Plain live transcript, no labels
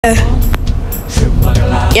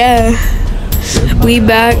Yeah, we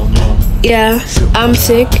back. Yeah, I'm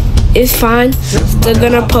sick. It's fine. Still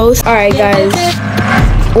gonna post. Alright guys,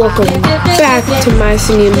 welcome back to my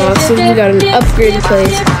singing monster. We got an upgraded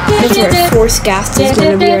place. That's where Force Gas is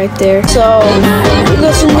gonna be right there. So we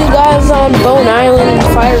got some new guys on Bone Island,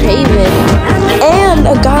 Fire Haven, and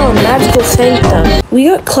a guy on Magical Sanctum. We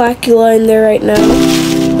got Clackula in there right now,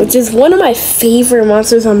 which is one of my favorite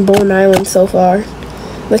monsters on Bone Island so far.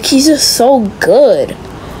 Like, he's just so good.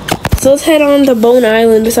 So let's head on to Bone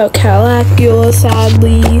Island without Calacula,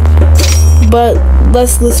 sadly. But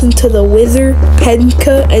let's listen to the Wizard,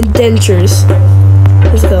 Penka, and Dentures.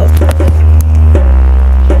 Let's go.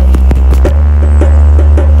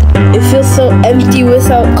 It feels so empty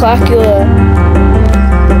without Calacula.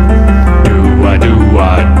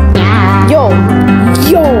 Yo!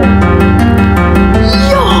 Yo!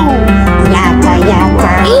 Yo!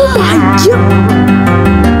 Oh my god!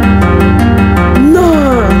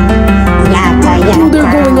 Dude,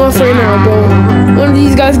 they're going off right now, bro. One of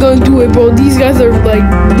these guys gonna do it, bro. These guys are like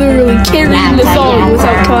literally carrying the song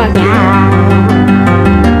without clapping.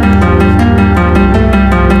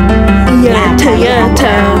 Yata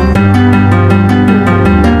yata.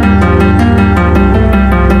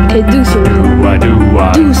 Okay, do something.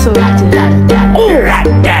 Do something. Oh!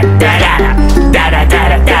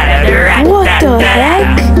 What the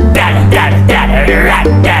heck?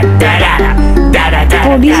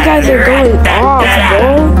 Bro, these guys are going off, bro.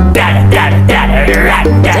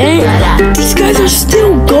 Dang, these guys are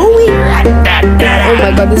still going. Oh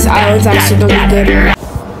my god, this island's actually gonna be good.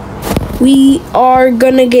 We are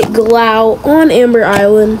gonna get Glow on Amber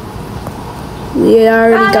Island. We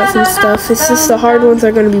already got some stuff. It's just the hard ones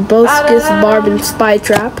are gonna be Boscus, Barb, and Spy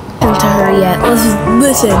Trap. Not to her yet. Let's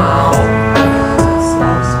listen.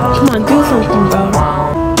 Come on, do something, bro.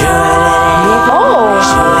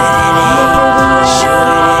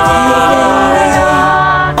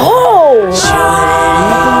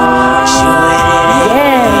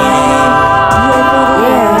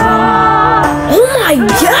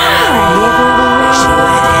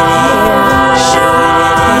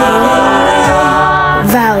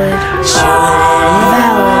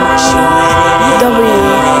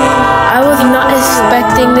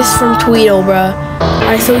 This from Tweedle, bruh.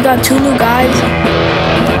 Alright, so we got two new guys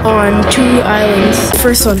on two islands.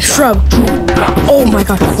 First one, Shrub. Oh my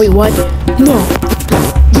god, wait, what? No.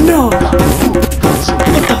 No.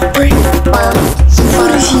 What the frick?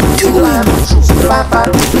 What is he doing?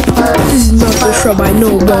 This is not the Shrub I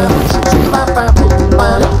know, bro.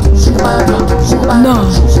 No.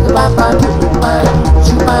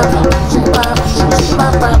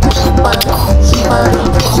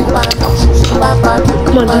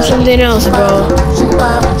 Come on, do something else, bro.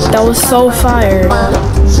 That was so fire.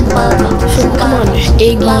 Come on,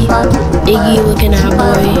 Iggy looking at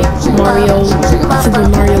boy. Mario, Super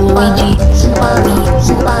Mario, Luigi. Looking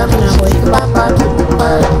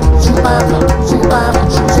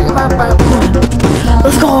at boy.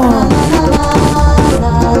 Let's go.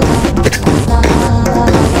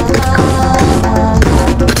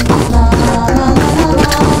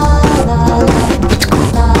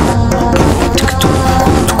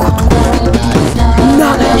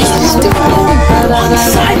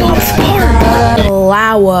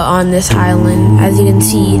 Lava on this island, as you can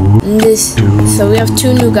see. So we have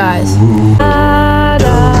two new guys.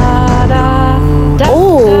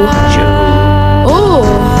 Oh, oh,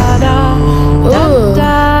 oh,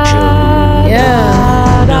 yeah.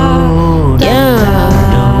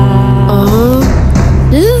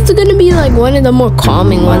 This is gonna be like one of the more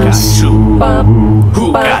calming ones.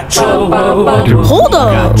 Hold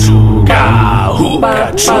up. Who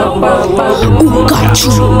got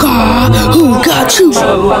you?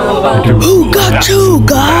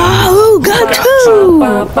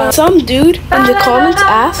 Some dude in the comments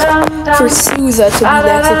asked for Sousa to be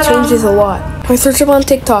next. It changes a lot. I search up on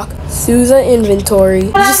TikTok. Sousa inventory.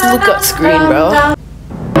 You just look up screen, bro.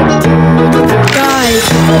 Guys,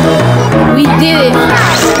 we did it.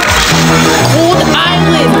 Cold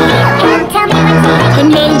Island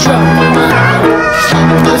Conundrum.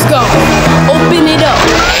 Let's go. Open it up.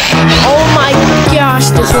 Oh my gosh,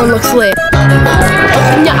 this one looks lit.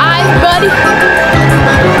 Open your eyes, buddy.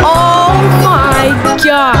 Oh my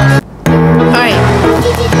gosh. Alright.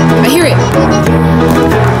 I hear it.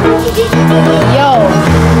 Yo.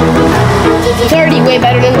 It's already way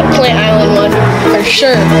better than the Plant Island one. For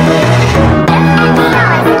sure.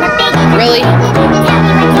 Really?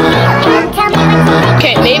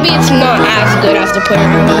 Okay, maybe it's not as good as the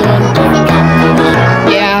Plant Island one.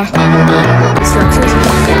 Yeah.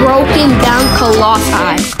 Broken down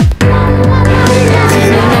colossi.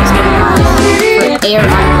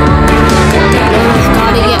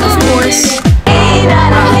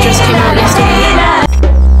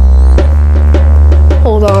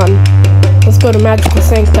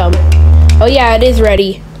 Yeah, it is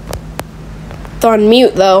ready. It's on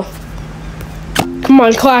mute though. Come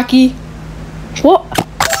on, Clacky. What?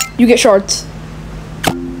 You get shards.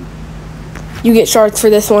 You get shards for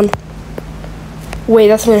this one. Wait,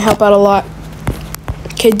 that's gonna help out a lot.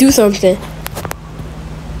 Okay, do something.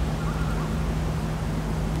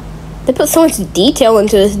 They put so much detail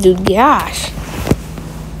into this dude. Gosh.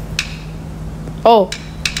 Oh.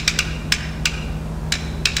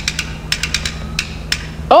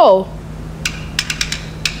 Oh.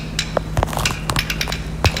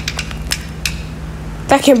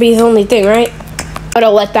 That can't be his only thing, right? What a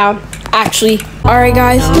letdown. Actually. Alright,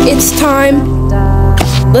 guys. It's time.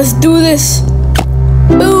 Let's do this.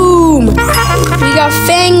 Boom. We got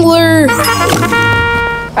Fangler.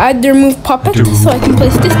 I had to remove Puppet so I can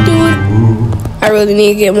place this dude. I really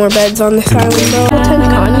need to get more beds on this island, though.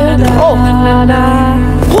 Oh.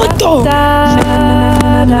 What the?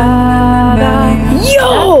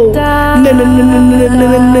 Yo!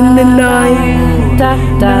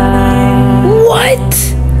 What?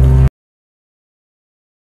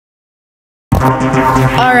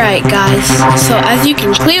 Alright, guys. So, as you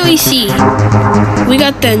can clearly see, we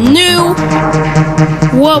got the new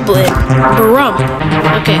Wublin. Brum.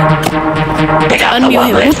 Okay. Unmute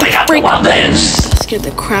him. What the freak? That scared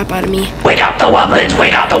the crap out of me. Wake up the Wublins!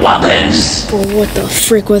 Wake up the Wublins! Oh, what the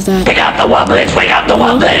frick was that? Wake up the Wublins! Wake up the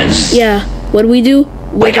Wublins! Yeah. What do we do?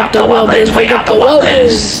 Wake up the Wublins! Wake up the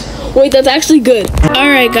Wublins! Wait, that's actually good.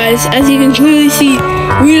 Alright, guys. As you can clearly see,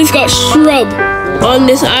 we just got Shrub on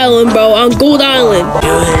this island, bro. On Gold Island.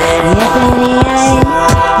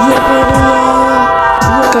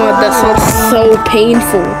 God, that sounds so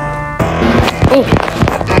painful. Oh.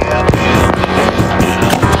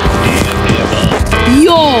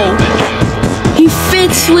 Yo! He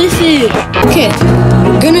fits with it! Okay,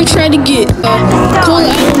 we're gonna try to get Cold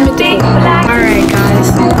Island mythical. Alright, guys.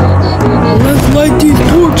 Let's light these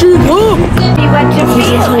torches up! See what you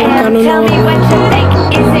feel and tell me what you think.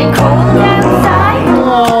 Is it cold outside?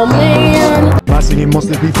 Oh, man. My singing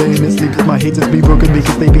monsters be famously cause my haters be broken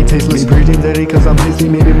because they be tasteless. Pretty dirty cause I'm busy,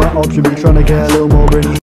 maybe my op should be trying to get a little more brainy.